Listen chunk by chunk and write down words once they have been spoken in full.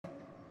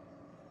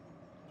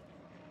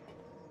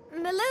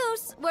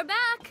Melus, we're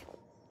back!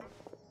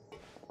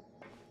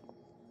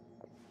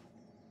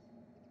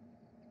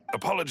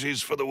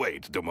 Apologies for the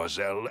wait,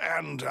 demoiselle,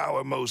 and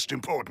our most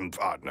important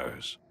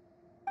partners.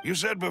 You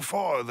said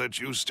before that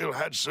you still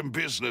had some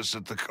business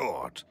at the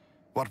court.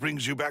 What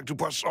brings you back to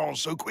Poisson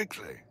so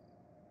quickly?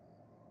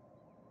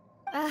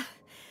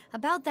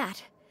 About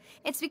that.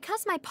 It's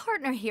because my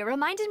partner here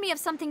reminded me of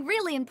something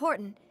really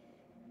important.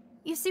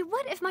 You see,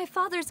 what if my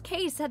father's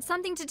case had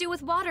something to do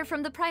with water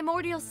from the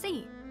primordial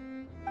sea?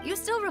 You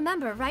still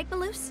remember, right,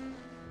 Melus?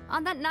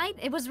 On that night,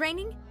 it was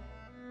raining?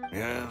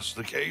 Yes,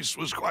 the case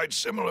was quite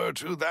similar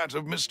to that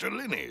of Mr.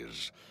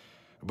 Linney's.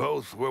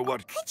 Both were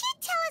what... Could you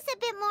tell us a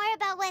bit more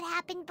about what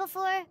happened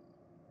before?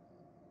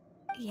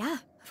 Yeah,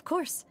 of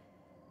course.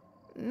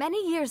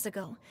 Many years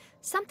ago,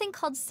 something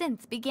called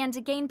synth began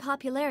to gain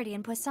popularity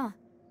in Poisson.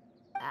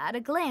 At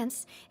a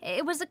glance,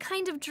 it was a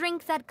kind of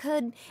drink that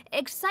could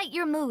excite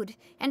your mood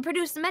and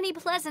produce many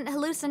pleasant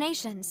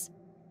hallucinations.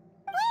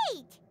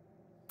 Wait!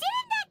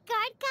 Didn't that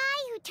guard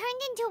guy who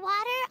turned into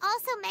water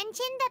also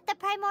mention that the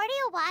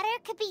primordial water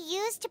could be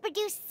used to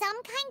produce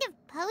some kind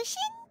of potion?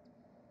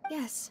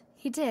 Yes,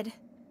 he did.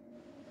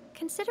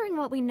 Considering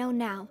what we know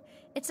now,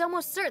 it's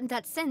almost certain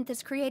that synth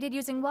is created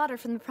using water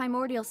from the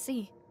primordial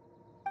sea.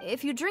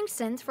 If you drink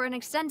synth for an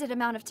extended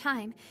amount of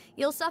time,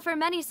 you'll suffer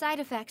many side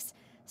effects,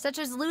 such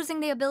as losing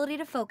the ability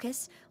to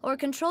focus or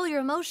control your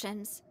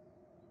emotions.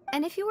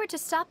 And if you were to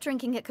stop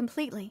drinking it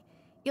completely,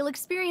 you'll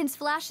experience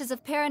flashes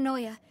of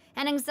paranoia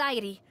and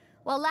anxiety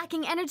while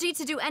lacking energy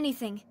to do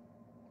anything.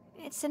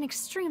 It's an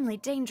extremely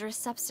dangerous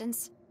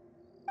substance.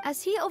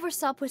 As he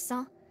oversaw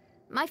Poisson,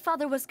 my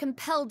father was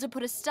compelled to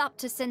put a stop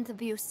to synth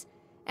abuse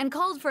and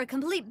called for a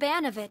complete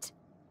ban of it.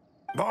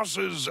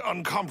 Boss's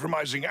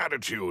uncompromising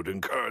attitude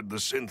incurred the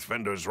synth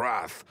vendor's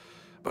wrath,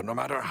 but no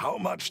matter how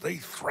much they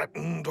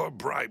threatened or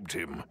bribed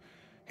him,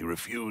 he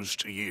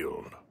refused to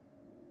yield.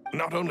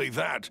 Not only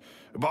that,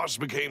 Boss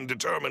became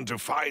determined to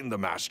find the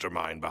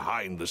mastermind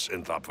behind the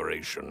synth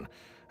operation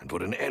and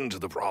put an end to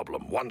the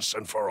problem once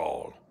and for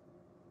all.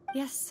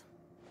 Yes,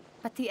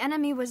 but the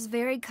enemy was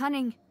very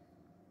cunning.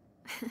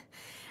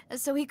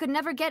 So he could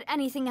never get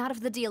anything out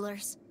of the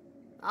dealers,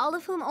 all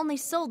of whom only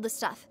sold the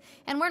stuff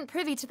and weren't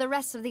privy to the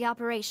rest of the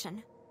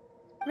operation.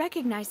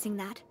 Recognizing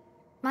that,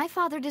 my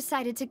father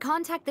decided to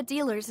contact the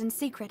dealers in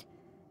secret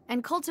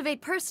and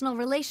cultivate personal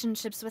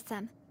relationships with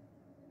them.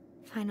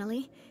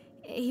 Finally,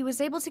 he was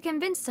able to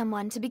convince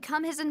someone to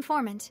become his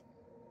informant.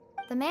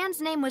 The man's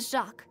name was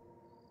Jacques.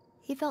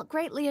 He felt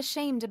greatly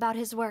ashamed about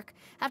his work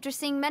after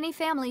seeing many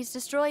families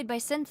destroyed by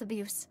synth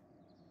abuse.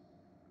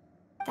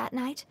 That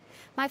night,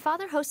 my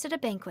father hosted a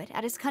banquet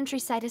at his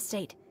countryside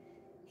estate.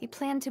 He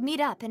planned to meet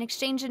up and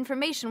exchange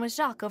information with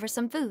Jacques over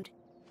some food.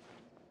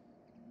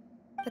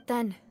 But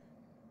then,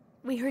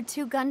 we heard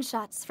 2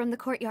 gunshots from the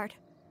courtyard.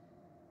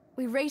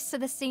 We raced to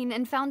the scene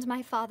and found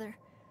my father,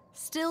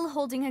 still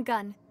holding a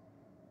gun,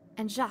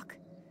 and Jacques,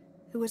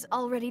 who was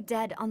already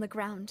dead on the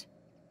ground.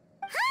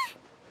 Huh?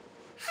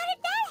 How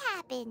did that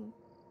happen?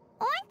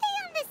 Aren't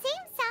they on the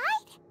same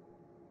side?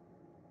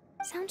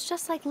 Sounds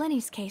just like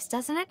Lenny's case,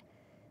 doesn't it?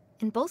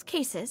 In both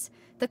cases,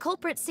 the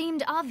culprit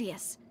seemed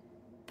obvious,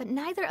 but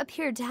neither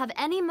appeared to have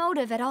any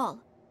motive at all.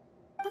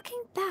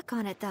 Looking back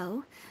on it,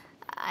 though,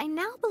 I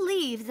now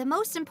believe the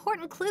most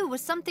important clue was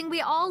something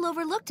we all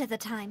overlooked at the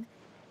time.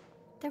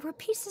 There were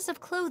pieces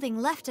of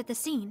clothing left at the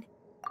scene.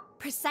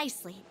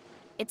 Precisely.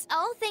 It's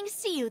all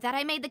thanks to you that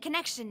I made the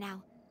connection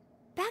now.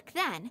 Back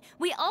then,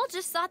 we all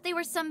just thought they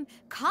were some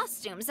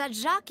costumes that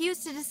Jacques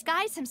used to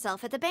disguise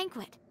himself at the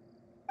banquet.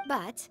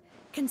 But,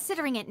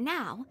 considering it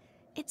now,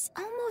 it's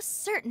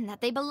almost certain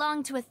that they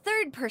belong to a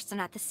third person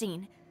at the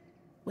scene.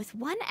 With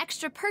one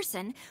extra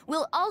person,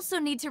 we'll also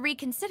need to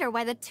reconsider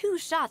why the 2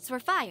 shots were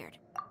fired.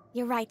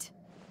 You're right.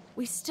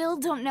 We still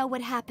don't know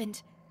what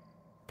happened.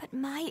 But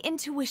my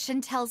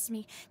intuition tells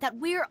me that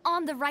we're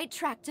on the right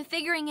track to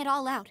figuring it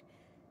all out.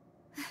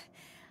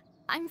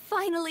 I'm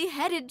finally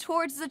headed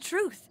towards the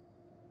truth.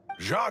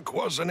 Jacques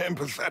was an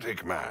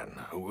empathetic man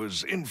who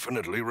was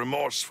infinitely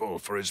remorseful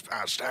for his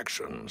past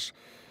actions.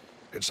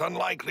 It's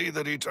unlikely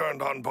that he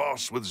turned on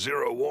Boss with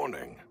 0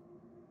 warning.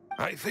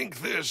 I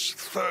think this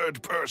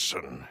third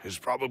person is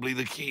probably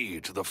the key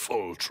to the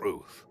full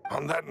truth.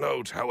 On that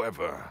note,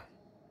 however,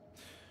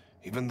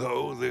 even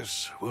though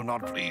this will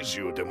not please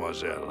you,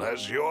 demoiselle,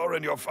 as your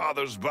and your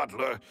father's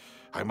butler,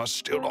 I must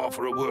still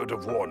offer a word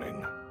of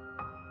warning.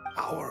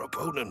 Our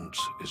opponent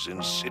is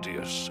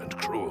insidious and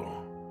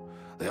cruel.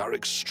 They are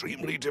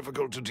extremely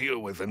difficult to deal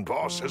with, and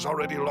Boss has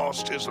already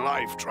lost his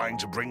life trying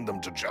to bring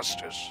them to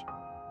justice.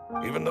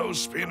 Even though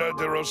Spina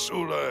de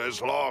Rosula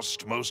has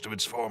lost most of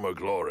its former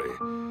glory,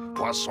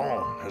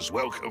 Poisson has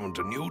welcomed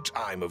a new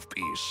time of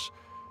peace,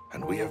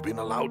 and we have been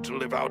allowed to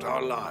live out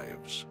our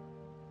lives.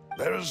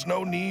 There is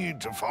no need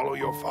to follow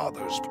your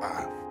father's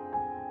path.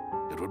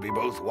 It would be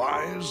both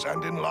wise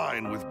and in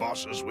line with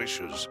Boss's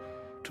wishes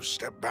to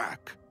step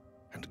back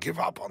and give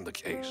up on the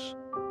case.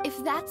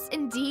 If that's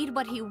indeed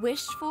what he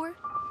wished for,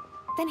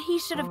 then he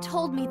should have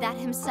told me that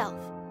himself.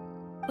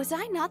 Was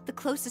I not the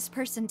closest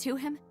person to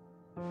him?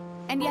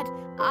 And yet,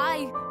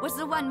 I was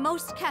the one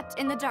most kept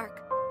in the dark.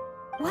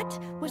 What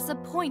was the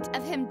point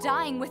of him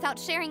dying without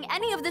sharing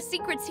any of the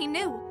secrets he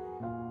knew?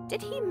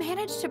 Did he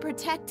manage to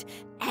protect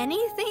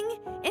anything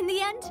in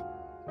the end?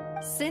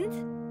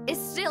 Synth is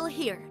still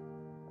here.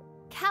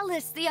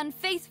 Callus the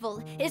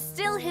Unfaithful is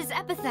still his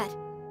epithet.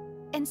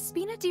 And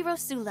Spina di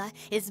Rosula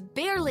is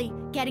barely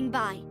getting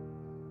by.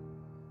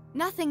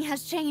 Nothing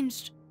has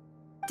changed.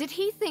 Did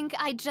he think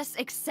I'd just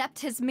accept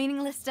his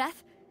meaningless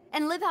death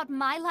and live out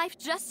my life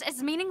just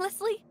as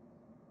meaninglessly?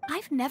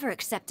 I've never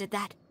accepted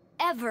that,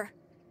 ever.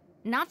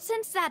 Not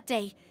since that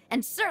day,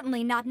 and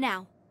certainly not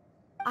now.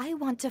 I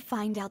want to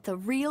find out the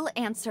real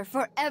answer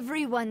for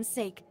everyone's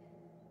sake.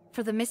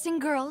 For the missing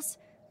girls,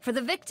 for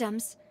the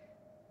victims,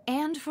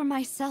 and for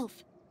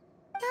myself.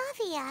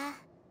 Navia.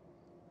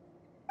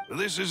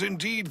 This is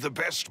indeed the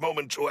best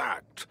moment to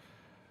act.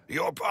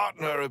 Your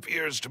partner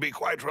appears to be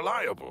quite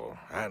reliable,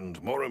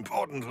 and more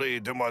importantly,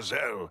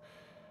 Demoiselle,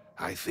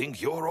 I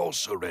think you're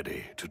also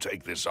ready to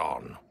take this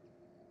on.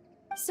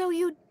 So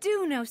you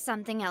do know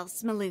something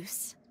else,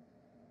 Malus?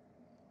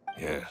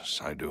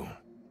 Yes, I do.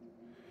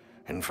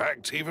 In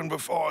fact, even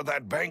before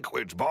that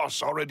banquet,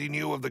 Boss already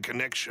knew of the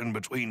connection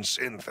between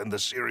Synth and the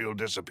serial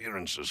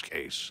disappearances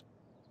case.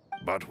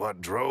 But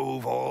what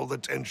drove all the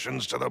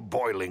tensions to the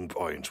boiling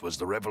point was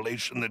the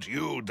revelation that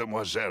you,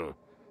 Demoiselle,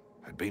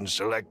 had been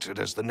selected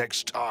as the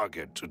next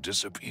target to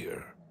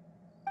disappear.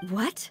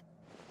 What?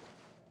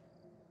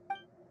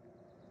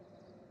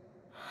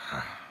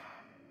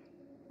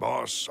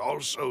 Boss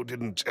also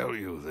didn't tell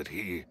you that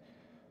he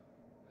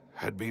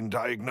had been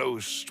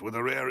diagnosed with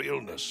a rare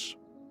illness.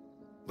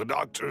 The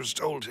doctors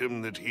told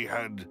him that he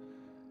had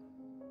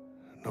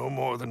no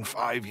more than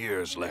 5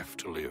 years left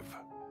to live.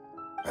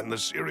 And the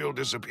serial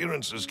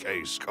disappearances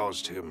case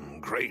caused him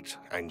great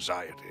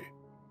anxiety.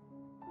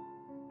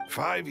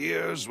 5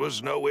 years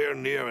was nowhere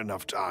near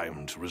enough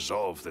time to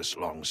resolve this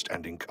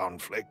long-standing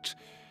conflict.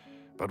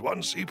 But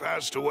once he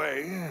passed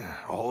away,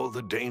 all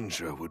the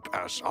danger would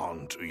pass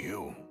on to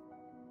you.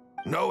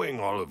 Knowing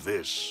all of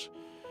this,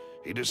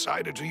 he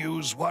decided to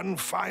use one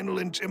final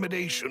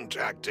intimidation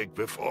tactic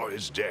before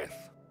his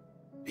death.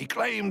 He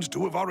claimed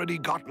to have already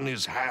gotten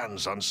his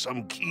hands on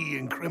some key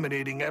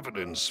incriminating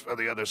evidence for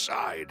the other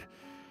side,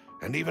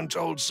 and even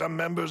told some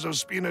members of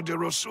Spina di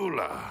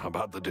Rosula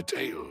about the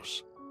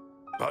details.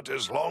 But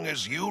as long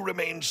as you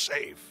remained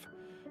safe,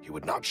 he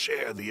would not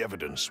share the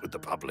evidence with the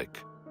public.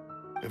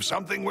 If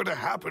something were to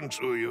happen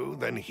to you,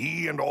 then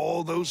he and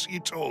all those he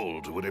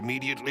told would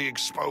immediately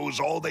expose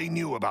all they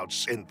knew about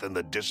Synth and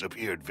the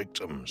disappeared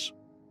victims.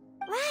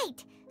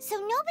 Right, so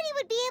nobody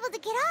would be able to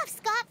get off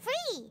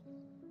scot-free.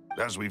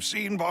 As we've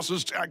seen,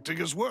 Boss's tactic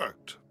has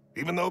worked.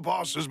 Even though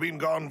Boss has been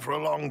gone for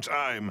a long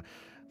time,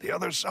 the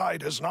other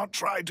side has not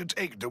tried to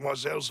take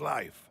Demoiselle's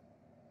life.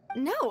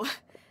 No,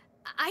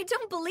 I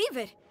don't believe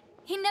it.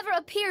 He never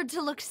appeared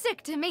to look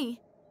sick to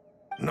me.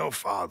 No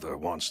father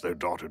wants their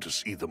daughter to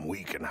see them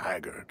weak and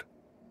haggard,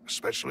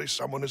 especially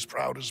someone as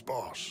proud as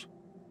Boss.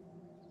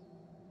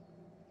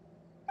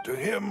 To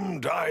him,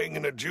 dying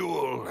in a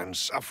duel and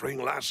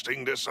suffering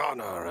lasting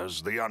dishonor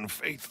as the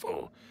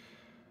Unfaithful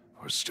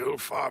was still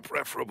far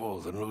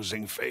preferable than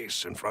losing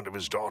face in front of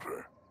his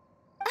daughter.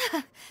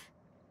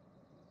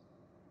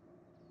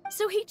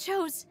 So he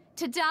chose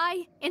to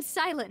die in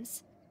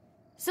silence,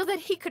 so that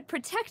he could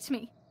protect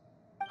me.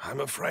 I'm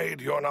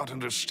afraid you're not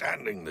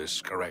understanding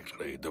this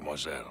correctly,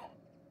 Demoiselle.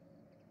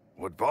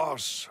 What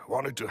Boss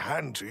wanted to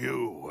hand to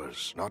you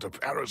was not a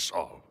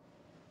parasol,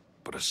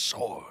 but a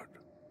sword.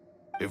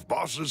 If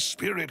Boss's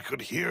spirit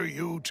could hear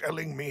you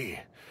telling me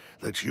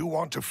that you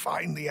want to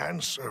find the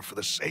answer for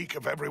the sake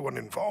of everyone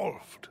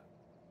involved,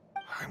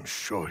 I'm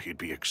sure he'd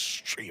be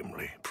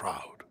extremely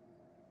proud.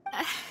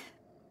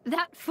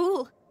 That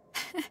fool.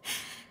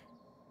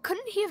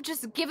 Couldn't he have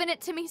just given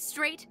it to me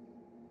straight?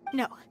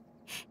 No.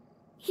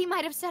 He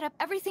might have set up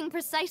everything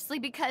precisely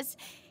because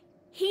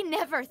he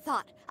never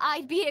thought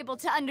I'd be able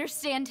to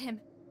understand him.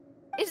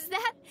 Is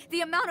that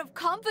the amount of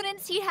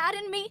confidence he had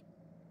in me?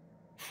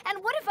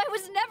 And what if I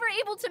was never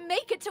able to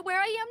make it to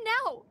where I am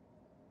now?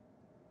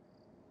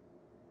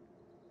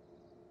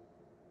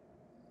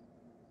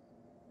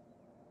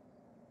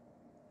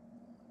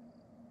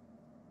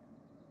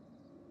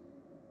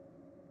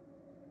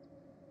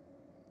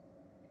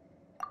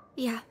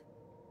 Yeah.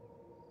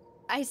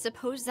 I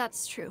suppose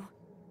that's true.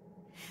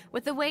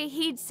 With the way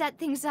he'd set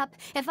things up,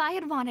 if I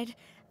had wanted,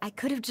 I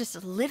could have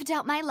just lived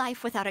out my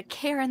life without a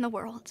care in the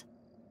world.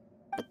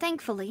 But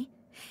thankfully,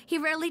 he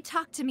rarely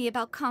talked to me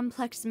about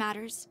complex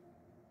matters,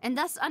 and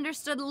thus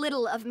understood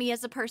little of me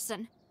as a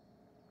person.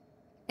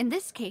 In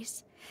this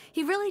case,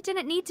 he really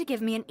didn't need to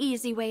give me an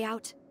easy way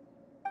out.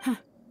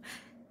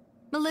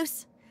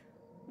 Malus,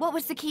 what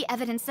was the key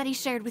evidence that he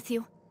shared with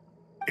you?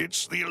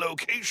 It's the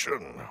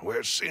location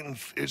where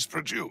Synth is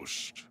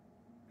produced.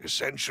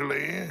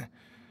 Essentially,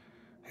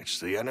 it's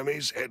the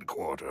enemy's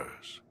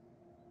headquarters.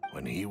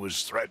 When he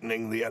was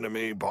threatening the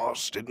enemy,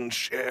 Boss didn't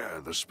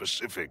share the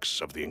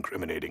specifics of the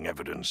incriminating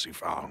evidence he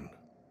found.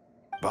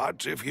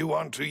 But if you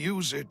want to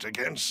use it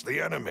against the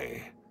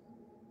enemy,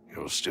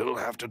 you'll still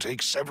have to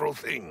take several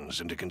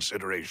things into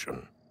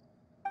consideration.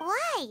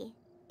 Why?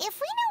 If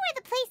we know where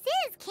the place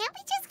is, can't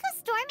we just go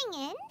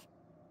storming in?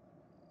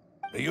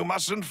 You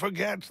mustn't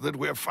forget that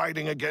we're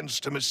fighting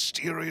against a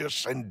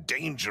mysterious and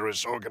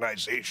dangerous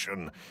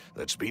organization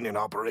that's been in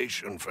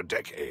operation for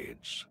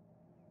decades.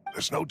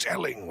 There's no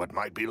telling what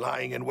might be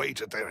lying in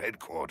wait at their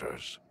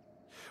headquarters.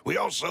 We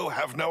also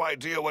have no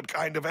idea what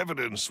kind of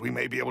evidence we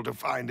may be able to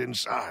find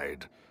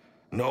inside,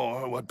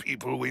 nor what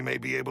people we may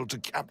be able to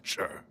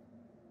capture.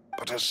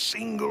 But a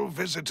single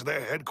visit to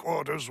their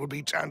headquarters would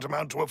be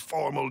tantamount to a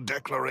formal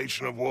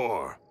declaration of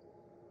war.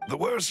 The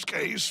worst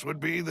case would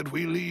be that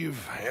we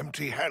leave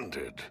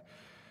empty-handed,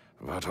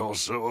 but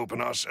also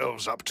open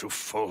ourselves up to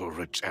full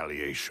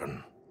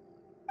retaliation.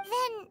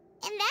 Then,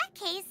 in that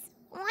case,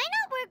 why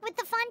not work with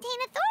the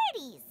Fontaine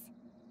authorities?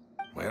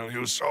 Well,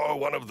 you saw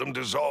one of them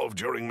dissolve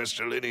during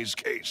Mr. Linney's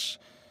case.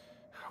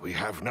 We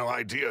have no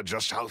idea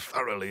just how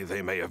thoroughly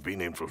they may have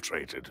been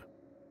infiltrated.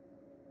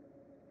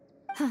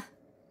 Huh.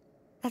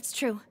 That's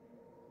true.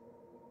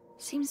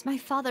 Seems my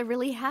father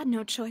really had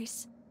no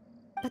choice.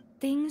 But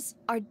things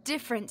are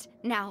different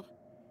now.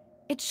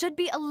 It should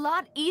be a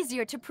lot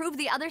easier to prove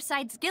the other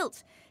side's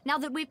guilt, now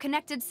that we've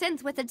connected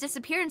Synth with the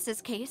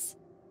disappearances case.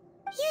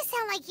 You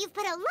sound like you've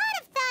put a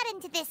lot of thought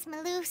into this,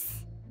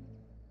 Maloose.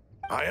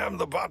 I am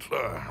the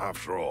butler,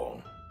 after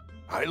all.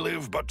 I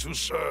live but to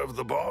serve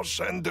the boss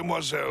and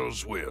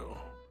Demoiselle's will.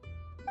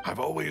 I've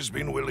always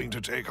been willing to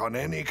take on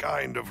any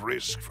kind of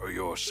risk for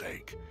your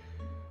sake.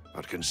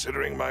 But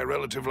considering my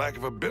relative lack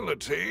of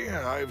ability,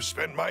 I've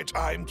spent my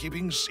time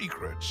keeping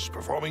secrets,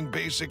 performing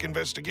basic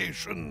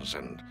investigations,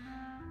 and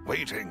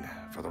waiting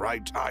for the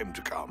right time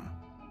to come.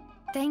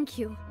 Thank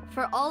you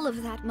for all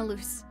of that,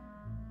 Maloose.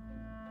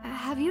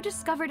 Have you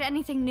discovered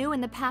anything new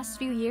in the past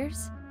few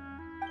years?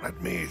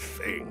 Let me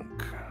think.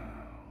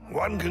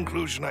 One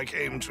conclusion I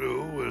came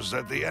to was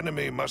that the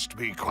enemy must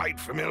be quite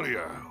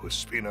familiar with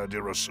Spina di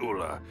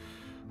Rosula,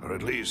 or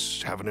at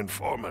least have an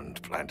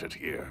informant planted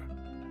here.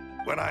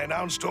 When I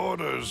announced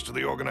orders to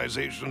the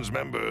organization's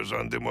members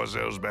on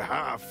Demoiselle's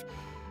behalf,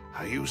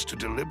 I used to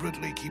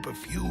deliberately keep a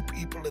few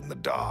people in the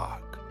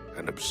dark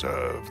and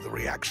observe the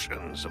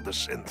reactions of the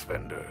synth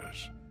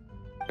vendors.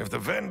 If the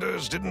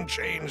vendors didn't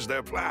change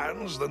their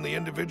plans, then the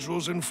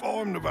individuals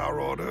informed of our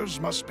orders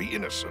must be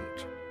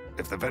innocent.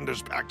 If the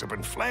vendors packed up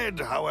and fled,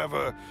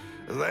 however,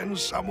 then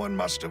someone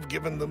must have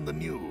given them the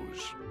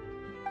news.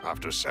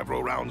 After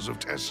several rounds of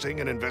testing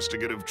and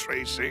investigative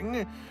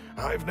tracing,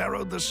 I've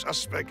narrowed the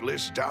suspect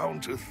list down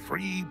to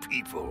 3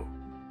 people.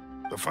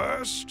 The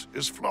first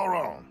is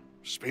Florent,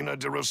 Spina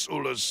di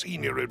Rosula's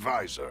senior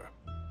advisor.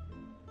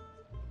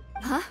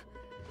 Huh?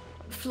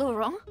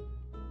 Florent?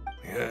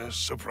 Yes,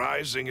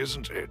 surprising,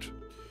 isn't it?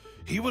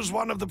 He was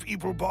one of the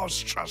people Boss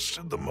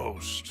trusted the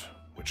most,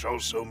 which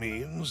also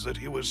means that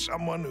he was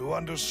someone who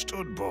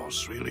understood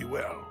Boss really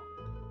well.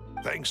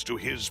 Thanks to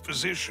his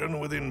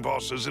position within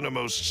Boss's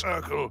innermost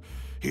circle,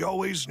 he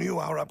always knew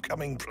our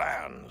upcoming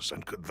plans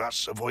and could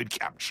thus avoid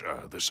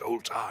capture this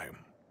whole time.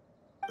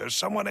 There's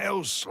someone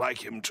else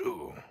like him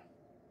too.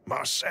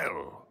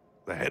 Marcel,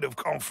 the head of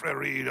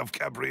Confrérie of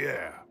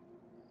Cabrières.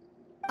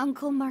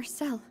 Uncle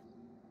Marcel.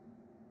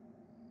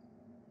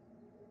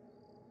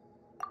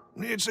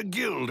 It's a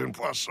guild in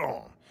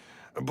Poisson.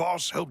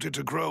 Boss helped it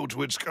to grow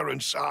to its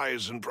current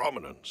size and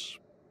prominence.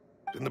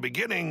 In the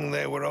beginning,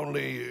 they were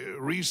only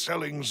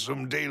reselling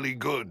some daily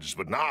goods,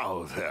 but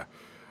now they're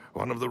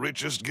one of the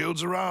richest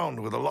guilds around,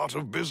 with a lot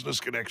of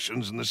business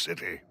connections in the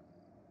city.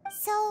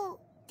 So,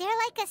 they're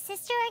like a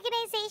sister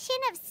organization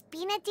of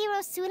Spina di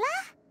Rosula?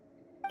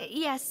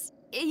 Yes,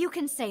 you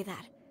can say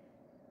that.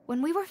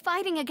 When we were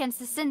fighting against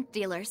the synth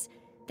dealers,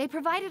 they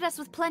provided us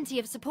with plenty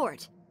of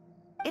support.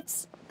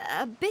 It's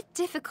a bit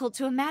difficult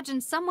to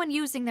imagine someone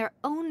using their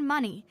own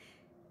money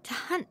to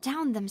hunt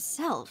down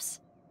themselves.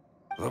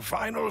 The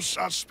final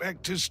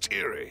suspect is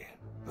Thierry,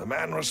 the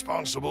man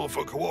responsible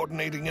for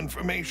coordinating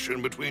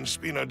information between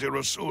Spina di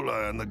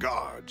Rosula and the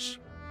guards.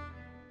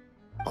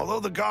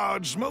 Although the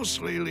guards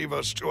mostly leave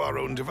us to our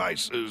own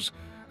devices,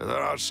 there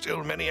are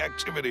still many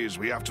activities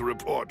we have to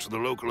report to the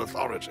local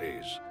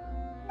authorities.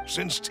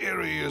 Since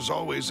Thierry is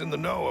always in the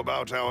know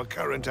about our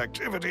current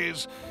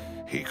activities,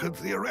 he could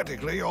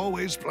theoretically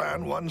always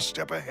plan one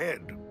step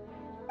ahead.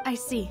 I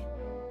see.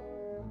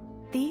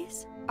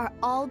 These are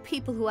all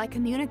people who I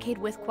communicate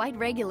with quite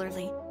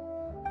regularly.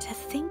 To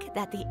think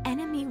that the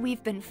enemy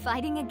we've been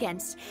fighting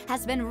against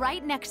has been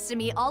right next to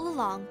me all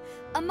along,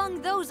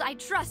 among those I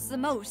trust the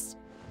most.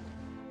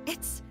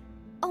 It's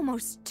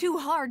almost too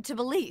hard to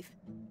believe.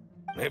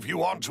 If you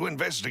want to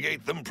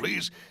investigate them,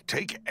 please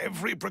take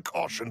every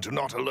precaution to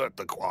not alert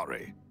the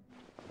quarry.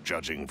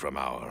 Judging from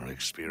our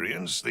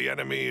experience, the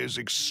enemy is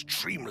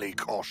extremely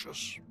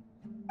cautious.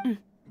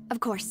 Of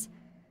course.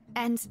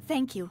 And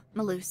thank you,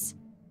 Maloose.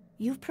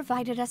 You've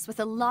provided us with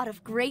a lot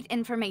of great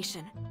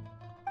information.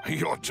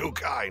 You're too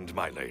kind,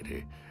 my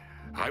lady.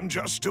 I'm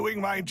just doing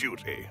my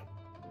duty.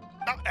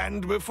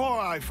 And before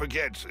I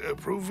forget,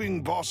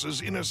 proving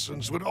Boss's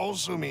innocence would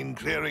also mean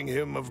clearing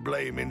him of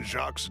blame in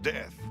Jacques'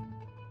 death.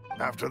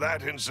 After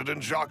that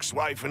incident, Jacques'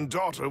 wife and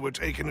daughter were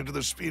taken into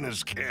the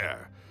Spina's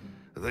care.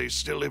 They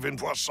still live in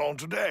Poisson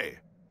today.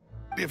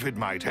 If it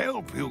might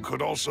help, you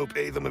could also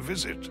pay them a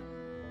visit.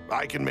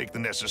 I can make the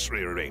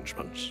necessary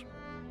arrangements.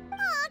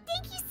 Oh,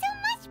 thank you so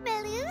much,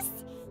 Malus.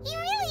 You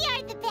really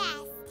are the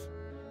best.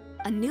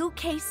 A new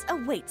case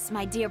awaits,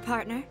 my dear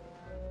partner.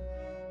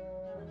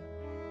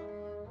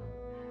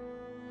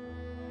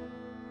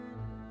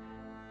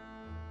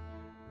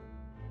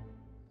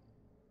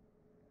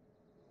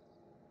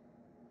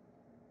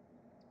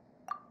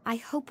 I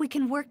hope we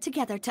can work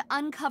together to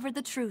uncover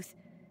the truth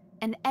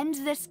and end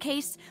this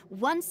case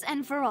once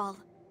and for all.